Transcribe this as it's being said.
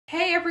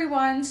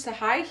everyone,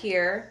 Sahai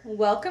here.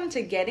 Welcome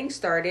to Getting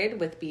Started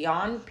with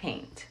Beyond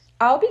Paint.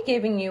 I'll be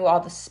giving you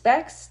all the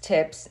specs,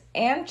 tips,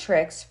 and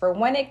tricks for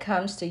when it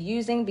comes to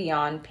using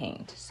Beyond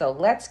Paint. So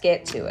let's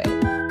get to it.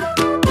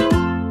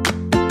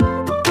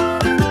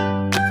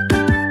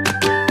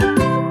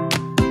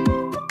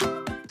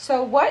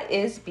 So what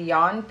is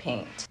Beyond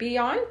Paint?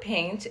 Beyond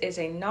Paint is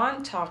a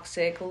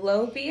non-toxic,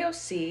 low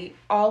VOC,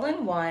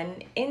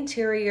 all-in-one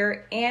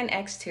interior and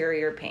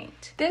exterior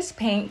paint. This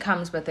paint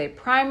comes with a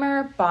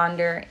primer,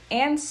 bonder,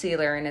 and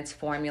sealer in its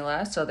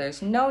formula, so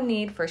there's no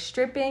need for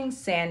stripping,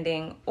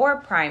 sanding,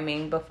 or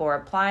priming before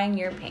applying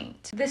your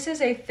paint. This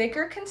is a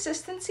thicker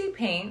consistency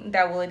paint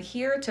that will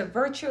adhere to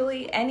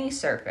virtually any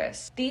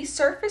surface. These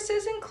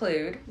surfaces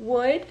include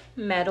wood,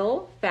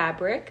 metal,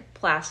 fabric,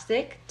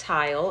 plastic,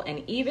 tile,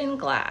 and even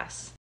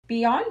glass.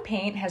 Beyond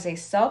Paint has a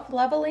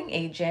self-leveling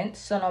agent,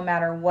 so no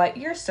matter what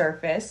your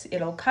surface,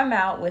 it'll come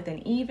out with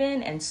an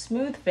even and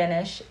smooth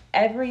finish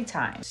every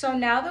time. So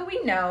now that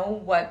we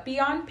know what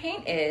Beyond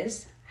Paint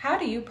is, how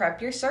do you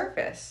prep your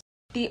surface?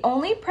 The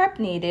only prep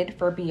needed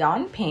for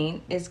Beyond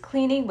Paint is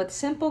cleaning with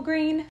Simple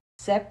Green,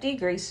 Zep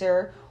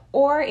Degreaser,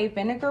 or a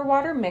vinegar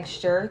water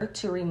mixture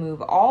to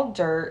remove all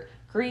dirt,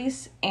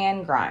 grease,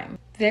 and grime.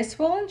 This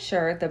will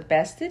ensure the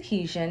best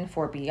adhesion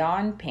for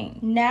Beyond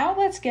Paint. Now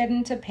let's get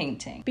into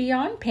painting.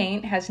 Beyond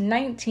Paint has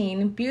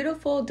 19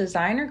 beautiful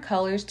designer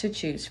colors to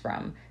choose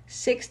from,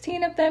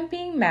 16 of them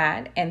being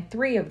matte and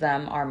 3 of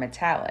them are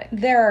metallic.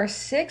 There are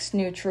 6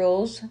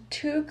 neutrals,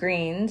 2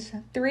 greens,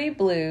 3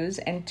 blues,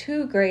 and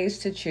 2 grays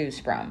to choose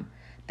from.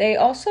 They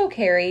also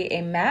carry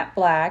a matte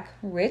black,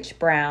 rich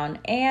brown,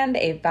 and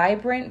a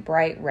vibrant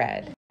bright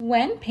red.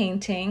 When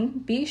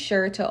painting, be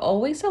sure to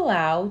always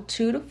allow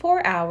 2 to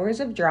 4 hours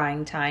of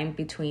drying time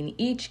between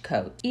each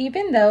coat.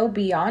 Even though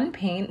Beyond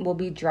Paint will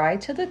be dry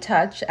to the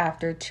touch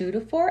after 2 to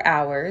 4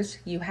 hours,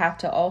 you have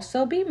to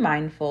also be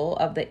mindful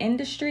of the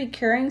industry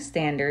curing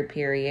standard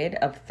period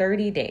of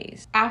 30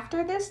 days.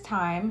 After this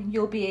time,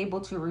 you'll be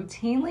able to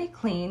routinely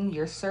clean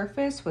your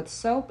surface with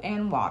soap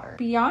and water.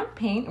 Beyond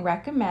Paint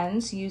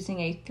recommends using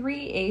a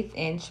 3/8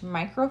 inch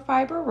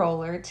microfiber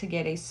roller to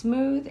get a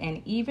smooth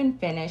and even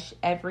finish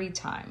every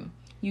time.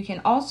 You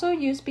can also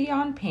use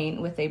Beyond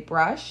Paint with a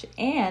brush,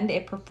 and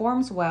it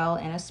performs well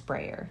in a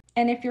sprayer.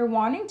 And if you're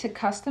wanting to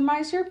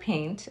customize your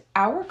paint,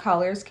 our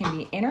colors can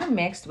be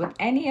intermixed with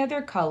any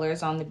other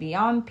colors on the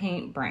Beyond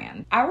Paint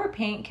brand. Our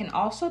paint can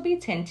also be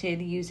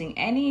tinted using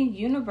any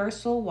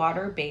universal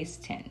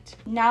water-based tint.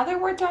 Now that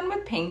we're done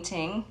with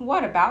painting,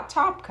 what about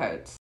top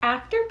coats?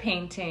 After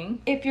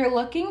painting, if you're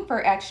looking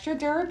for extra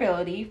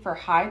durability for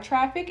high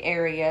traffic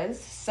areas,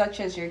 such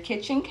as your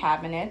kitchen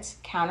cabinets,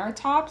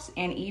 countertops,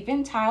 and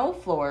even tile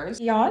floors,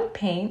 Beyond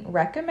Paint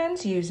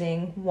recommends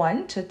using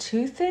 1 to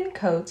 2 thin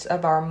coats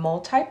of our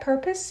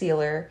multi-purpose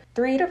sealer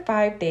 3 to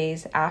 5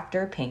 days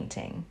after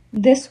painting.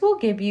 This will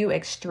give you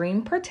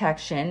extreme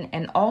protection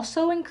and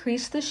also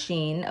increase the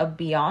sheen of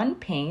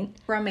Beyond Paint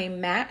from a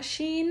matte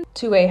sheen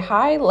to a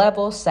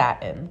high-level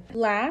satin.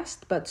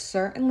 Last but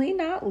certainly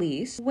not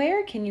least,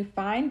 where can you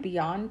find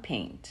Beyond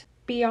Paint?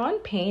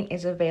 Beyond Paint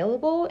is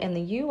available in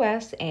the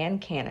US and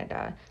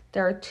Canada.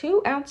 There are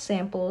 2-ounce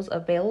samples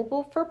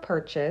available for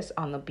purchase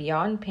on the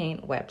Beyond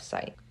Paint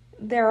website.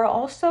 There are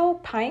also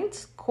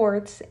pints,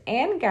 quarts,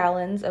 and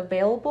gallons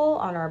available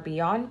on our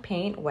Beyond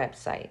Paint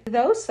website.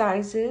 Those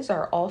sizes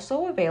are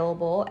also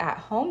available at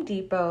Home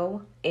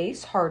Depot,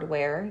 Ace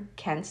Hardware,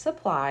 Kent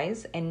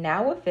Supplies, and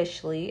now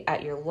officially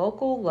at your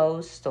local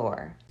Lowe's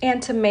store.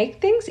 And to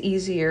make things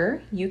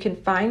easier, you can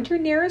find your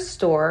nearest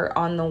store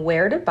on the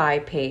Where to Buy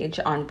page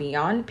on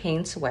Beyond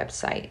Paint's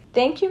website.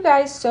 Thank you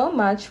guys so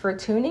much for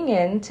tuning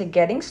in to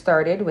Getting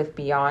Started with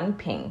Beyond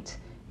Paint.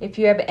 If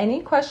you have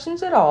any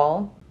questions at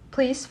all,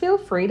 please feel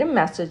free to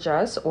message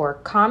us or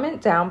comment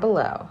down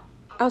below.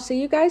 I'll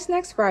see you guys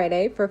next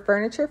Friday for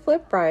Furniture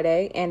Flip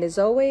Friday, and as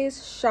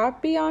always,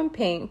 shop Beyond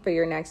Paint for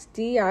your next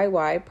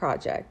DIY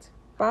project.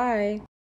 Bye!